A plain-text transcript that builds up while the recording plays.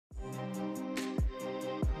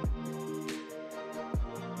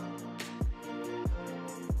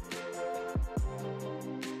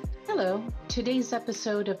Hello. Today's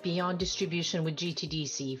episode of Beyond Distribution with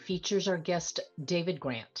GTDC features our guest, David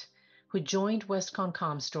Grant, who joined Westcon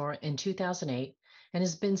Comstor in 2008 and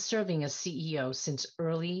has been serving as CEO since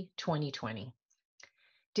early 2020.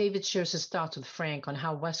 David shares his thoughts with Frank on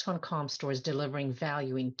how Westcon Comstor is delivering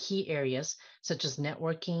value in key areas such as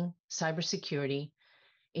networking, cybersecurity,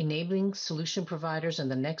 enabling solution providers in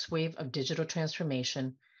the next wave of digital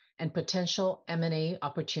transformation, and potential M&A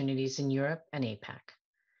opportunities in Europe and APAC.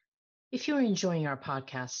 If you're enjoying our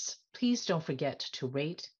podcasts, please don't forget to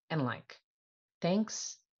rate and like.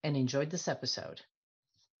 Thanks, and enjoy this episode.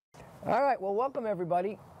 All right, well, welcome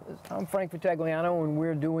everybody. I'm Frank Vitagliano, and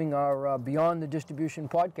we're doing our Beyond the Distribution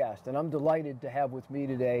podcast, and I'm delighted to have with me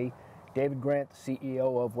today David Grant, the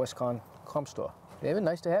CEO of Westcon Comstor. David,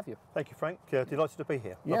 nice to have you. Thank you, Frank. Delighted to be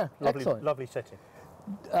here. Yeah, excellent. Lovely setting.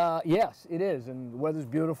 Yes, it is, and the weather's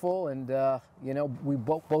beautiful, and you know, we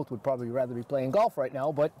both would probably rather be playing golf right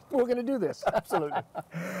now, but we're going to do this. Absolutely.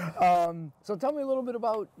 So tell me a little bit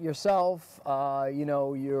about yourself. You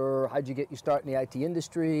know, how'd you get your start in the IT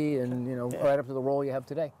industry, and right up to the role you have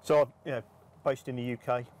today. So, based in the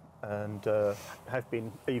UK, and have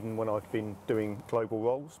been even when I've been doing global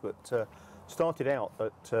roles, but started out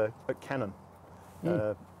at Canon.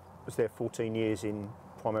 Was there 14 years in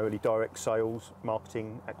primarily direct sales,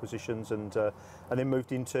 marketing, acquisitions, and then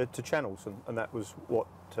moved into channels, and that was what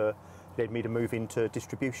led me to move into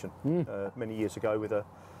distribution many years ago with a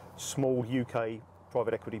small UK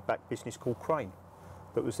private equity-backed business called Crane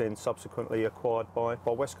that was then subsequently acquired by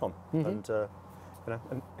Westcon,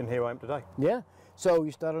 and here I am today. Yeah. So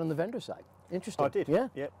you started on the vendor side. Interesting. I did. Yeah.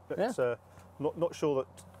 That's, Not sure that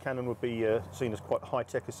Canon would be seen as quite high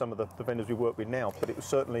tech as some of the vendors we work with now, but it was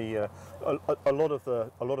certainly a lot of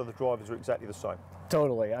the drivers are exactly the same.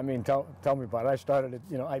 Totally. I mean, tell me about it. I started at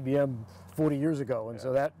IBM 40 years ago, and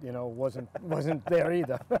so that wasn't there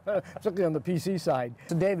either, particularly on the PC side.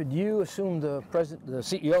 So David, you assumed the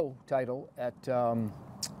CEO title at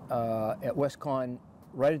Westcon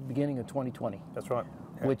right at the beginning of 2020. That's right.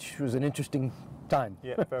 Yeah. Which was an interesting time.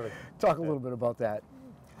 Yeah, very. Talk a little bit about that.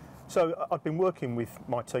 So I'd been working with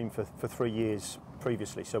my team for 3 years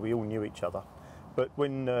previously, so we all knew each other. But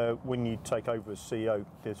when you take over as CEO,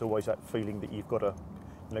 there's always that feeling that you've got to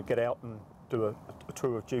get out and do a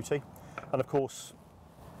tour of duty. And of course,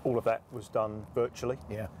 all of that was done virtually.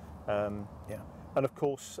 Yeah. And of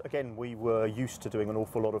course, again, we were used to doing an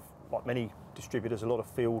awful lot of, like many distributors, a lot of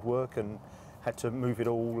field work, and had to move it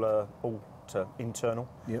all to internal.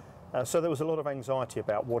 Yep. So there was a lot of anxiety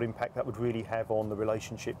about what impact that would really have on the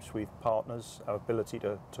relationships with partners, our ability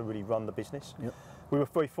to really run the business. Yep. We were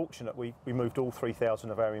very fortunate. We moved all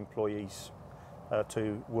 3,000 of our employees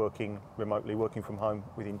to working remotely, working from home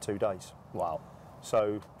within 2 days. Wow.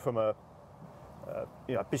 So from a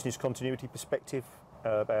business continuity perspective,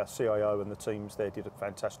 our CIO and the teams there did a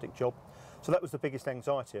fantastic job. So that was the biggest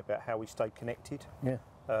anxiety about how we stayed connected,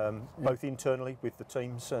 both internally with the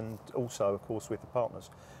teams and also, of course, with the partners.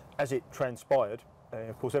 As it transpired,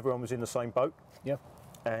 of course, everyone was in the same boat. Yeah.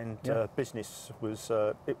 And business was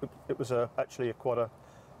it was actually quite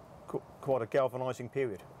a galvanising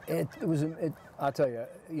period. I'll tell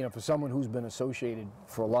you, for someone who's been associated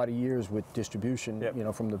for a lot of years with distribution,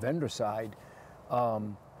 from the vendor side,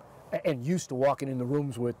 and used to walking in the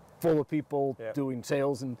rooms full of people doing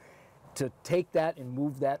sales, and to take that and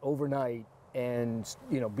move that overnight, and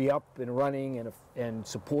be up and running and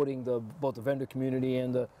supporting both the vendor community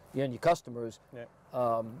and your customers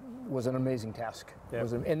was an amazing task. Yeah.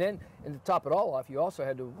 And then, and to top it all off, you also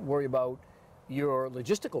had to worry about your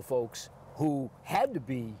logistical folks who had to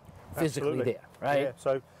be physically there, right?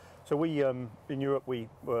 Yeah. So we in Europe we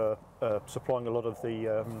were supplying a lot of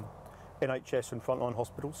the NHS and frontline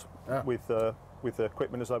hospitals with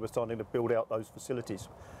equipment as they were starting to build out those facilities.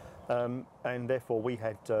 And therefore we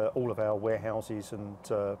had all of our warehouses and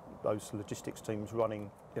those logistics teams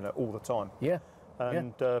running, all the time. Yeah.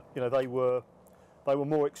 And they were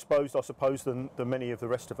more exposed, I suppose, than many of the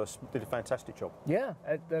rest of us. Did a fantastic job. Yeah,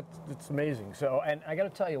 that's amazing. So, and I got to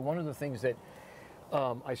tell you, one of the things that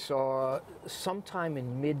I saw sometime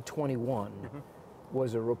in mid-21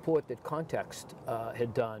 was a report that Context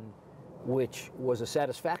had done, which was a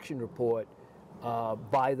satisfaction report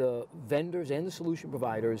by the vendors and the solution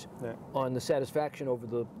providers on the satisfaction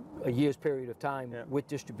over a year's period of time with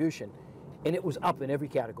distribution, and it was up in every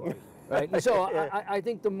category, right? And so I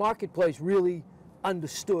think the marketplace really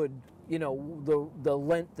understood, the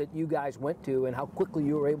length that you guys went to and how quickly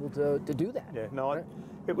you were able to do that. Yeah, no, right?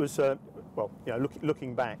 It was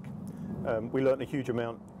looking back, we learned a huge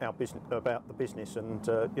amount about the business, and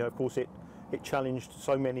of course it challenged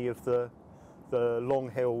so many of the the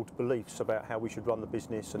long-held beliefs about how we should run the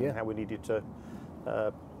business and how we needed to,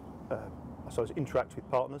 I suppose, interact with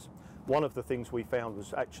partners. One of the things we found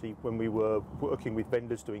was actually when we were working with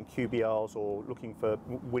vendors doing QBRs or looking for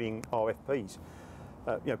winning RFPs.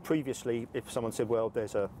 Previously, if someone said, "Well,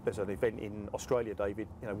 there's an event in Australia, David,"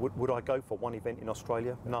 would I go for one event in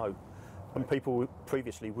Australia? No. And people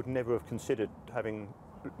previously would never have considered having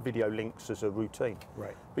video links as a routine.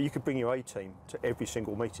 Right. But you could bring your A team to every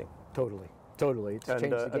single meeting. Totally. It's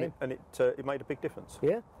changed the game. And it made a big difference.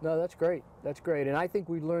 Yeah. No, that's great. And I think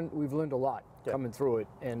we've learned a lot coming through it.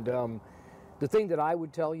 And the thing that I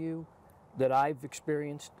would tell you that I've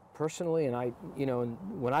experienced personally, and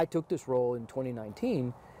when I took this role in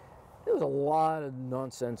 2019, there was a lot of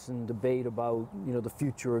nonsense and debate about the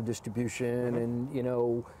future of distribution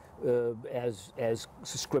and as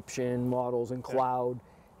subscription models and cloud,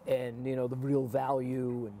 and the real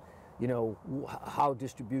value and how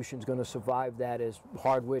distribution is going to survive that as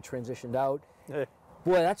hardware transitioned out. Yeah.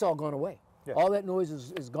 Boy, that's all gone away. Yeah. All that noise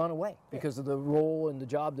is gone away because of the role and the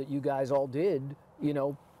job that you guys all did,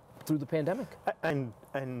 through the pandemic. And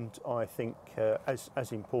I think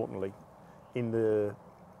as importantly, in the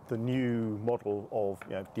new model of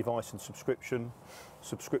device and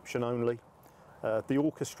subscription only, the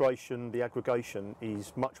orchestration, the aggregation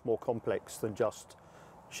is much more complex than just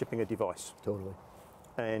shipping a device. Totally.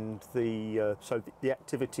 And so the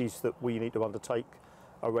activities that we need to undertake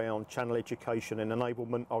around channel education and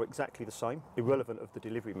enablement are exactly the same, irrelevant of the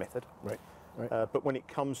delivery method. Right. But when it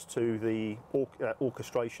comes to the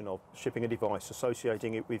orchestration of shipping a device,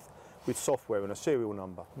 associating it with software and a serial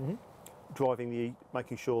number,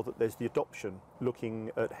 making sure that there's the adoption,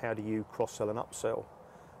 looking at how do you cross-sell and upsell,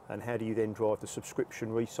 and how do you then drive the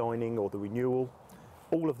subscription re-signing or the renewal.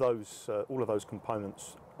 All of those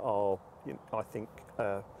components are, I think,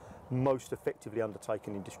 most effectively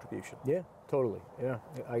undertaken in distribution. Yeah, totally. Yeah,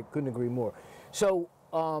 I couldn't agree more. So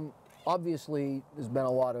obviously, there's been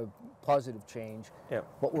a lot of positive change,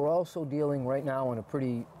 but we're also dealing right now in a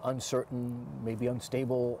pretty uncertain, maybe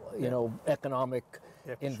unstable, economic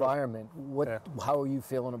environment. Sure. How are you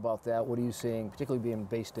feeling about that? What are you seeing, particularly being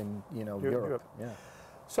based in Europe? Yeah.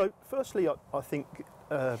 So, firstly, I think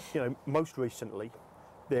most recently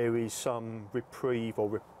there is some reprieve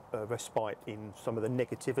or respite in some of the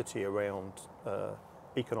negativity around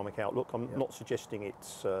economic outlook. I'm not suggesting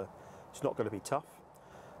it's not going to be tough.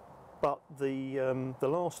 But the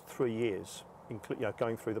last 3 years,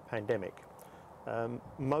 going through the pandemic,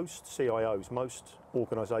 most CIOs, most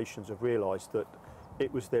organisations have realised that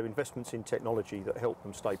it was their investments in technology that helped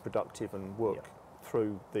them stay productive and work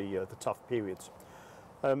through the tough periods.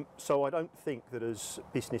 So I don't think that as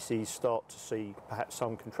businesses start to see perhaps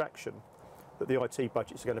some contraction, that the IT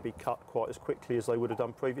budgets are going to be cut quite as quickly as they would have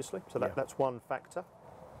done previously. So that's one factor.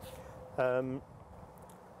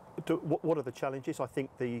 What are the challenges? I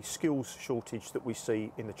think the skills shortage that we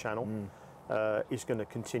see in the channel is going to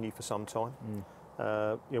continue for some time.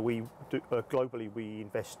 Globally, we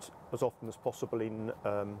invest as often as possible in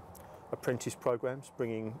apprentice programs,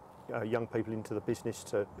 bringing young people into the business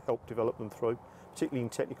to help develop them through, particularly in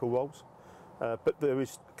technical roles. But there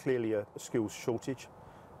is clearly a skills shortage.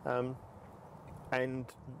 And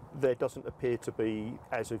there doesn't appear to be,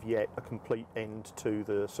 as of yet, a complete end to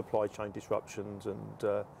the supply chain disruptions and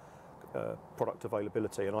product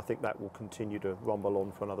availability, and I think that will continue to rumble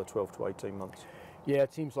on for another 12 to 18 months. Yeah,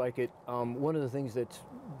 it seems like it. One of the things that's,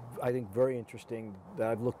 I think, very interesting that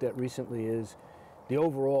I've looked at recently is the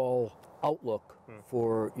overall outlook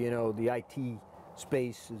for the IT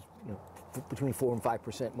space is between 4 and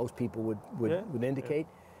 5%. Most people would indicate.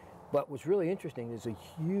 But what's really interesting is a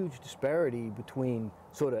huge disparity between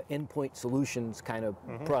sort of endpoint solutions kind of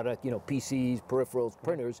product, PCs, peripherals,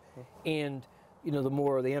 printers, and the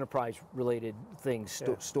more the enterprise related things,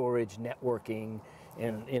 storage, networking,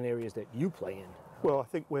 and in areas that you play in. Well, I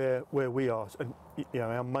think where we are, and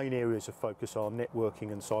our main areas of focus are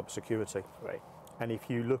networking and cybersecurity. Right. And if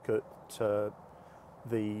you look at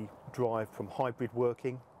the drive from hybrid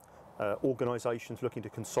working, organisations looking to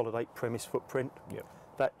consolidate premise footprint,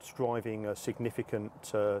 that's driving a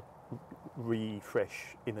significant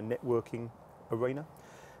refresh in the networking arena.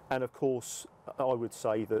 And of course, I would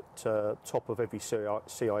say that top of every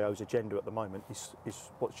CIO's agenda at the moment is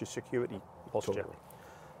what's your security posture.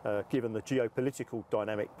 Totally. Given the geopolitical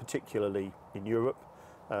dynamic, particularly in Europe,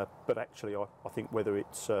 but actually I think whether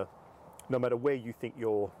it's, no matter where you think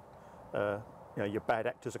your bad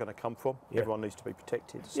actors are going to come from, everyone needs to be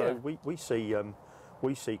protected. So we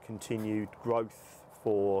see continued growth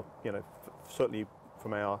for, certainly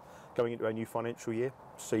from our going into our new financial year,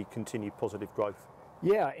 see continued positive growth.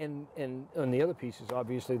 Yeah, and the other piece is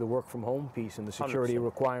obviously the work from home piece and the security 100%.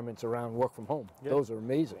 requirements around work from home. Yeah. Those are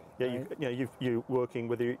amazing. Yeah, right? you're working,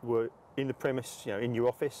 whether you were in the premise, in your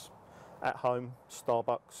office, at home,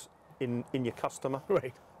 Starbucks, in your customer.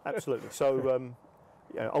 Right. Absolutely. So,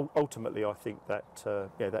 ultimately, I think that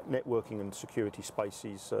that networking and security space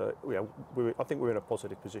is, I think we're in a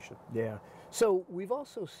positive position. Yeah. So we've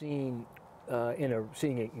also seen,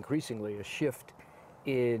 seeing increasingly a shift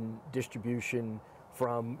in distribution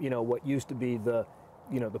from what used to be the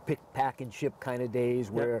pick, pack, and ship kind of days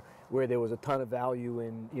where there was a ton of value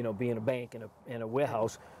in being a bank and a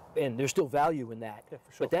warehouse, and there's still value in that. Yeah,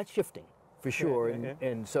 for sure. But that's shifting for sure.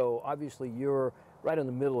 And so obviously you're right in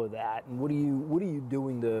the middle of that. And what are you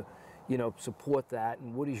doing to support that?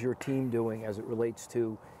 And what is your team doing as it relates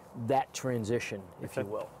to that transition, if you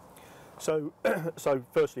will? So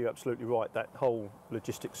firstly, you're absolutely right. That whole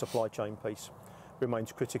logistics supply chain piece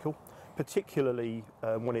remains critical, particularly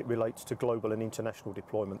when it relates to global and international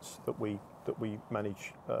deployments that we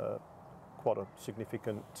manage quite a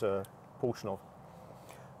significant portion of.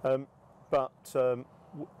 But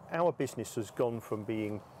our business has gone from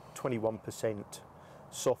being 21%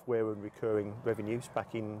 software and recurring revenues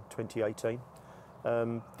back in 2018.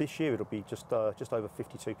 This year it'll be just over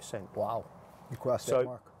 52%. Wow, you crossed that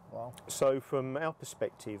mark. Wow. So from our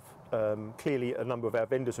perspective, clearly a number of our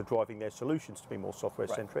vendors are driving their solutions to be more software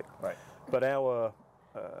centric. Right. But our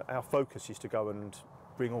focus is to go and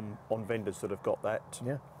bring on vendors that have got that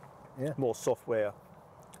more software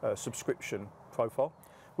subscription profile,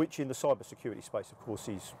 which in the cybersecurity space, of course,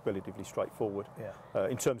 is relatively straightforward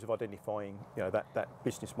in terms of identifying that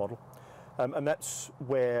business model. And that's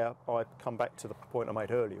where I come back to the point I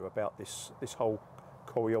made earlier about this whole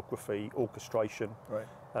choreography, orchestration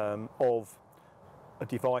of a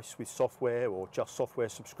device with software or just software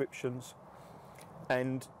subscriptions.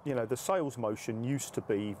 And the sales motion used to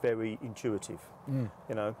be very intuitive.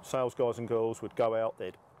 Sales guys and girls would go out,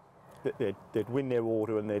 they'd win their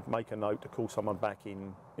order, and they'd make a note to call someone back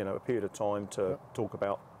in a period of time to talk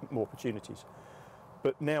about more opportunities.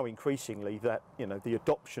 But now increasingly that the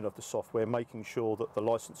adoption of the software, making sure that the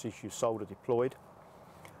licenses you sold are deployed,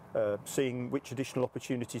 seeing which additional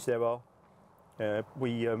opportunities there are.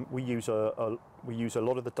 We use a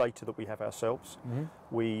lot of the data that we have ourselves.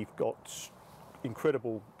 We've got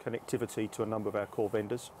incredible connectivity to a number of our core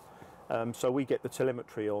vendors, so we get the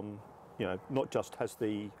telemetry on not just has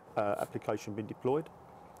the application been deployed,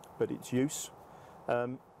 but its use,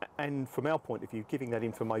 and from our point of view, giving that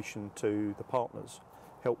information to the partners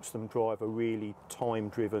helps them drive a really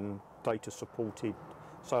time-driven, data-supported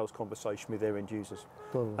sales conversation with their end users.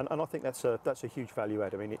 Totally. And I think that's a huge value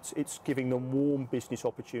add. I mean, it's giving them warm business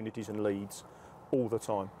opportunities and leads all the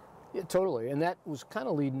time. Yeah, totally. And that was kind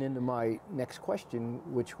of leading into my next question,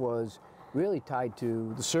 which was really tied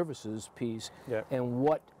to the services piece and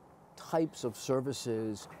what types of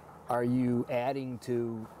services are you adding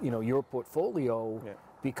to your portfolio?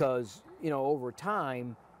 Because over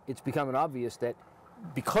time it's becoming obvious that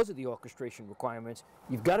because of the orchestration requirements,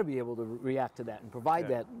 you've got to be able to react to that and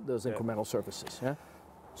provide those incremental services.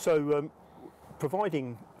 So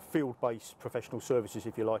providing field-based professional services,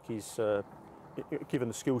 if you like, is given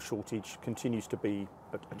the skill shortage, continues to be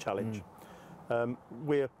a challenge.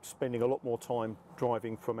 We're spending a lot more time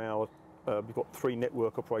driving from our we've got 3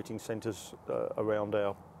 network operating centres around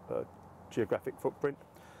our geographic footprint.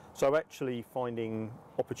 So actually finding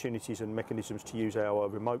opportunities and mechanisms to use our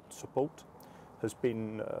remote support has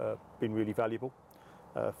been really valuable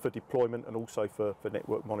for deployment and also for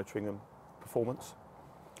network monitoring and performance.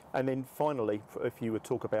 And then finally, if you would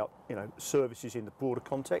talk about services in the broader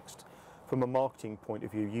context, from a marketing point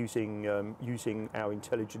of view, using our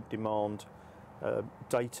intelligent demand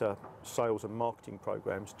data sales and marketing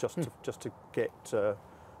programs just to get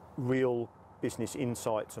real business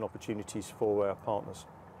insights and opportunities for our partners.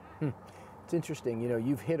 It's interesting.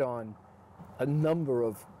 You've hit on a number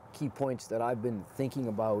of key points that I've been thinking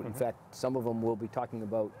about. In fact, some of them we'll be talking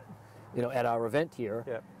about at our event here.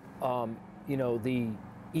 The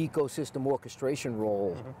ecosystem orchestration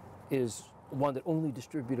role is one that only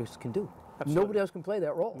distributors can do. Absolutely. Nobody else can play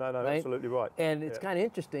that role. No, right? Absolutely right. And it's kind of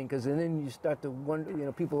interesting because then you start to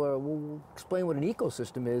wonder, people are, well, explain what an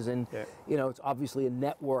ecosystem is, and it's obviously a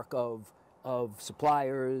network of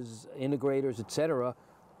suppliers, integrators, et cetera,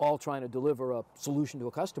 all trying to deliver a solution to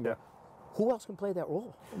a customer. Who else can play that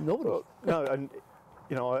role? Nobody. Well, no,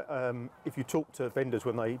 and if you talk to vendors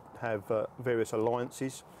when they have various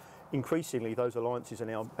alliances, increasingly those alliances are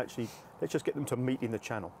now actually, let's just get them to meet in the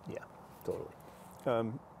channel. Yeah,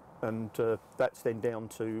 totally. And that's then down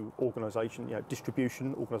to organisation,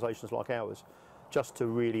 distribution organisations like ours, just to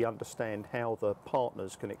really understand how the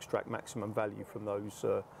partners can extract maximum value from those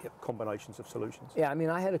combinations of solutions. Yeah, I mean,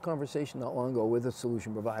 I had a conversation not long ago with a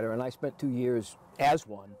solution provider, and I spent 2 years as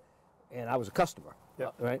one, and I was a customer,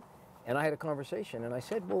 right? And I had a conversation, and I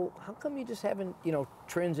said, well, how come you just haven't,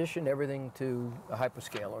 transitioned everything to a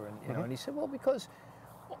hyperscaler? And, and he said, well, because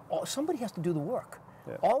somebody has to do the work.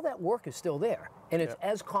 Yeah. All that work is still there, and it's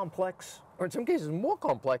as complex, or in some cases more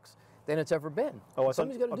complex, than it's ever been. Oh, I don't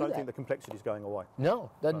think the complexity is going away. No,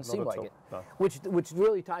 doesn't seem like it. No. Which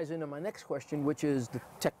really ties into my next question, which is the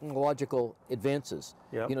technological advances,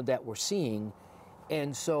 that we're seeing.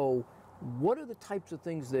 And so, what are the types of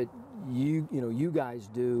things that you guys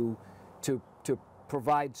do to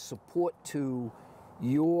provide support to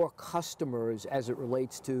your customers as it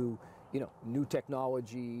relates to new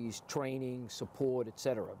technologies, training, support, et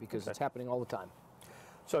cetera, because it's happening all the time.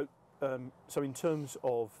 So, so in terms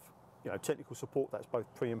of technical support, that's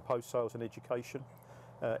both pre and post sales and education.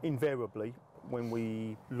 Invariably, when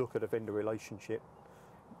we look at a vendor relationship,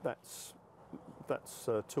 that's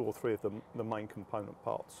 2 or 3 of the main component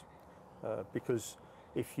parts. Because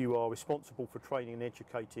if you are responsible for training and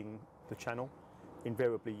educating the channel,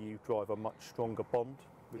 invariably you drive a much stronger bond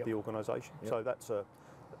with the organisation. So that's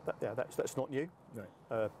not new,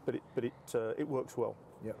 but it works well.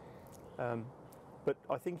 But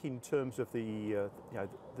I think in terms of the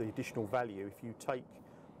additional value, if you take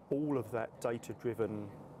all of that data-driven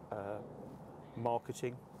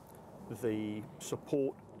marketing, the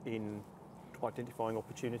support in identifying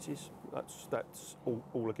opportunities, that's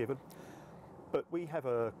all a given. But we have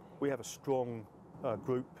a strong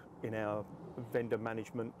group in our vendor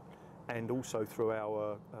management and also through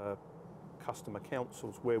our customer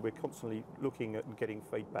councils, where we're constantly looking at and getting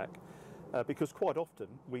feedback. Because quite often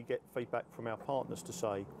we get feedback from our partners to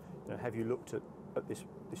say, have you looked at this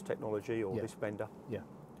technology or this vendor?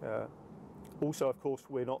 Also, of course,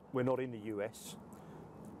 we're not in the US,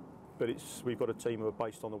 but we've got a team who are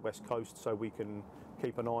based on the West Coast, so we can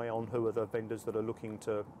keep an eye on who are the vendors that are looking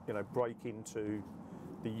to break into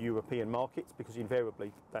the European markets, because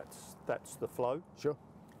invariably that's the flow. Sure,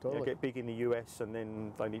 totally. Get big in the US and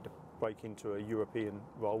then they need to break into a European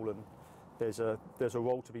role, and there's a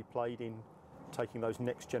role to be played in taking those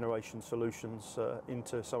next generation solutions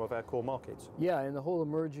into some of our core markets. Yeah, and the whole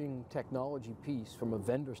emerging technology piece from a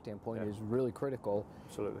vendor standpoint is really critical.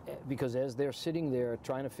 Absolutely. Because as they're sitting there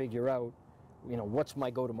trying to figure out, what's my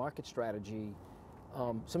go-to-market strategy,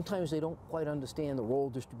 sometimes they don't quite understand the role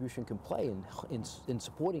distribution can play in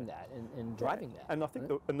supporting that and driving that. And I think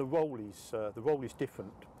the role is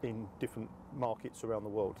different in different markets around the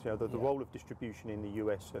world. The role of distribution in the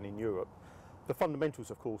US and in Europe, the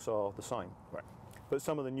fundamentals, of course, are the same. Right. But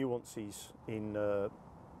some of the nuances in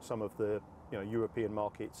some of the European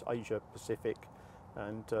markets, Asia Pacific,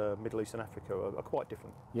 and Middle East and Africa are quite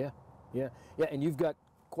different. Yeah, and you've got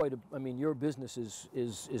your business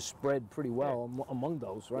is spread pretty well among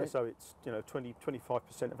those, right? Yeah, so it's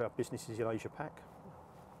 25% of our business is in Asia Pac.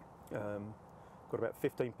 Got about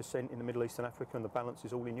 15% in the Middle East and Africa, and the balance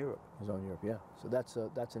is all in Europe. Is all in Europe, yeah. So that's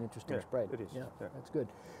an interesting spread. It is. Yeah, that's good.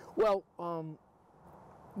 Well,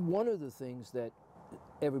 one of the things that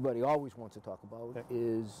everybody always wants to talk about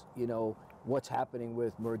is what's happening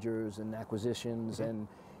with mergers and acquisitions, and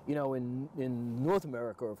in North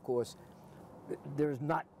America, of course, there's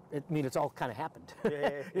not. It's all kind of happened.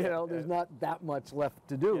 There's not that much left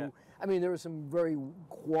to do. Yeah. There are some very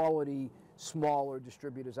quality smaller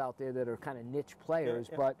distributors out there that are kind of niche players,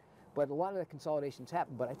 but a lot of the consolidations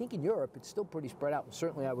happen. But I think in Europe it's still pretty spread out, and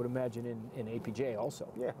certainly I would imagine in APJ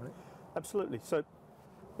also. Yeah, right? Absolutely. So,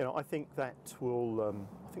 I think that will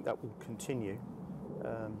continue.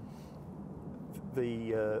 I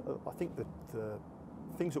think that the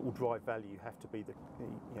things that will drive value have to be the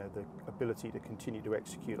ability to continue to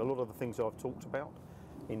execute. A lot of the things I've talked about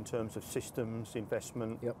in terms of systems,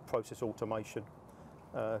 investment, process automation.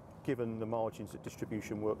 Given the margins that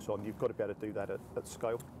distribution works on, you've got to be able to do that at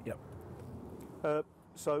scale.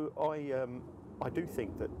 So I do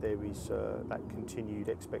think that there is that continued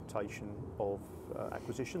expectation of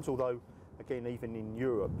acquisitions, although again, even in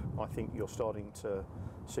Europe, I think you're starting to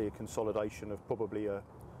see a consolidation of probably a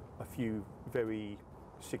few very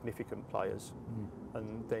significant players,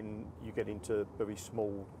 and then you get into very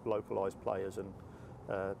small localized players, and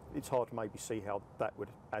it's hard to maybe see how that would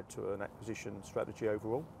add to an acquisition strategy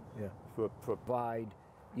overall. Provide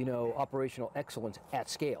operational excellence at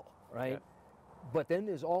scale, right? But then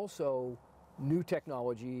there's also new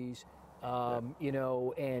technologies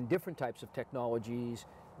and different types of technologies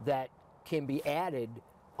that can be added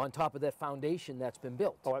on top of that foundation that's been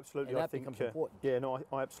built. Oh, absolutely. And that becomes important. Yeah, no,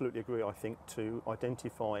 I absolutely agree. I think to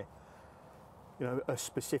identify you know, a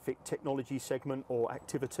specific technology segment or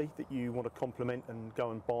activity that you want to complement and go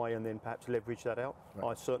and buy and then perhaps leverage that out. Right.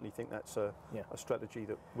 I certainly think that's a strategy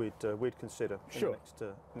that we'd consider in the next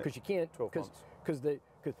because you can't 12 months. Because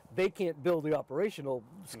they can't build the operational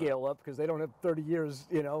scale up because they don't have 30 years,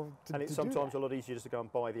 you know. And it's sometimes a lot easier just to go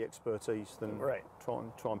and buy the expertise than try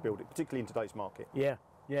and build it, particularly in today's market. Yeah,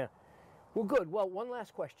 yeah. Well, good. Well, one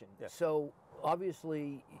last question. Yeah. So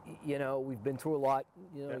obviously, you know, we've been through a lot.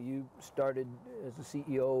 You know, you started as a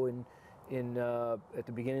CEO at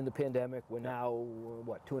the beginning of the pandemic. We're now,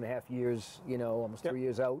 what, 2.5 years, you know, almost 3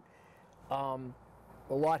 years out. A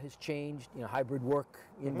lot has changed, you know, hybrid work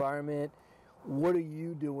environment. What are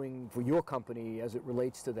you doing for your company as it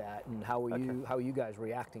relates to that, and how are you guys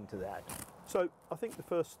reacting to that? So I think the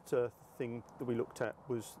first thing that we looked at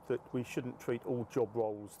was that we shouldn't treat all job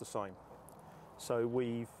roles the same. So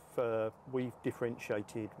we've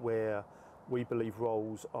differentiated where we believe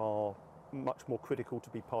roles are much more critical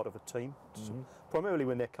to be part of a team, primarily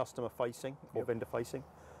when they're customer facing or vendor facing,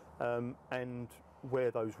 and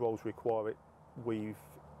where those roles require it, we've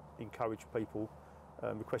encouraged people,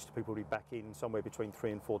 requested people to be back in somewhere between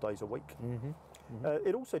 3 and 4 days a week.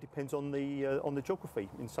 It also depends on the geography.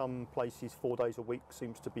 In some places, 4 days a week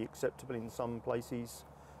seems to be acceptable. In some places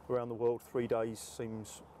around the world, 3 days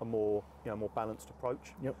seems a more balanced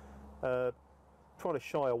approach. Trying to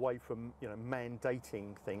shy away from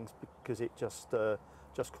mandating things because it just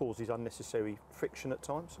causes unnecessary friction at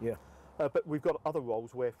times. But we've got other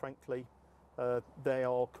roles where, frankly, they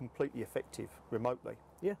are completely effective remotely.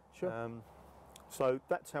 So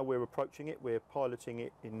that's how we're approaching it. We're piloting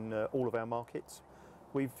it in all of our markets.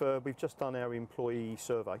 We've just done our employee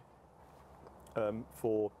survey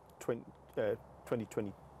for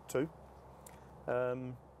 2022,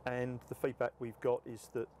 and the feedback we've got is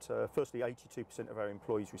that firstly, 82% of our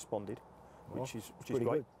employees responded, which is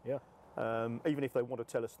great. Good. Even if they want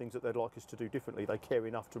to tell us things that they'd like us to do differently, they care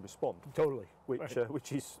enough to respond. Totally. Which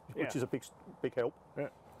is a big help.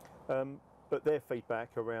 But their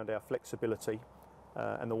feedback around our flexibility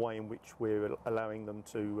and the way in which we're allowing them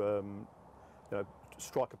to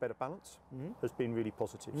strike a better balance has been really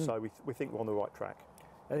positive. So we think we're on the right track.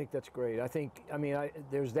 I think that's great. I mean,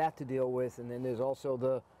 there's that to deal with, and then there's also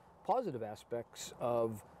the positive aspects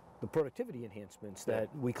of the productivity enhancements that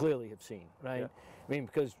we clearly have seen, right? I mean,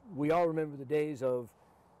 because we all remember the days of,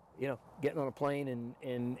 getting on a plane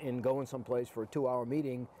and going someplace for a 2-hour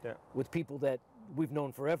meeting with people that we've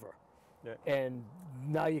known forever. And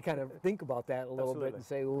now you kind of think about that a little bit and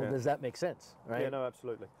say, well, does that make sense, right? Yeah, no,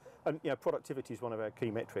 absolutely. And productivity is one of our key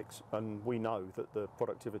metrics, and we know that the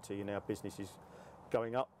productivity in our business is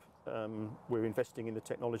going up. We're investing in the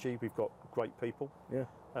technology. We've got great people.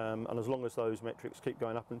 And as long as those metrics keep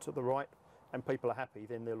going up and to the right, and people are happy,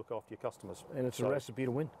 then they'll look after your customers. And it's a recipe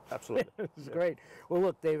to win. Absolutely. It's great. Well,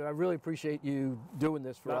 look, David, I really appreciate you doing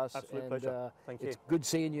this for us. Absolute pleasure. Thank you. It's good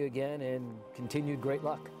seeing you again, and continued great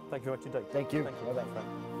luck. Thank you very much indeed. Thank you. Thank you.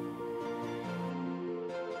 Bye-bye.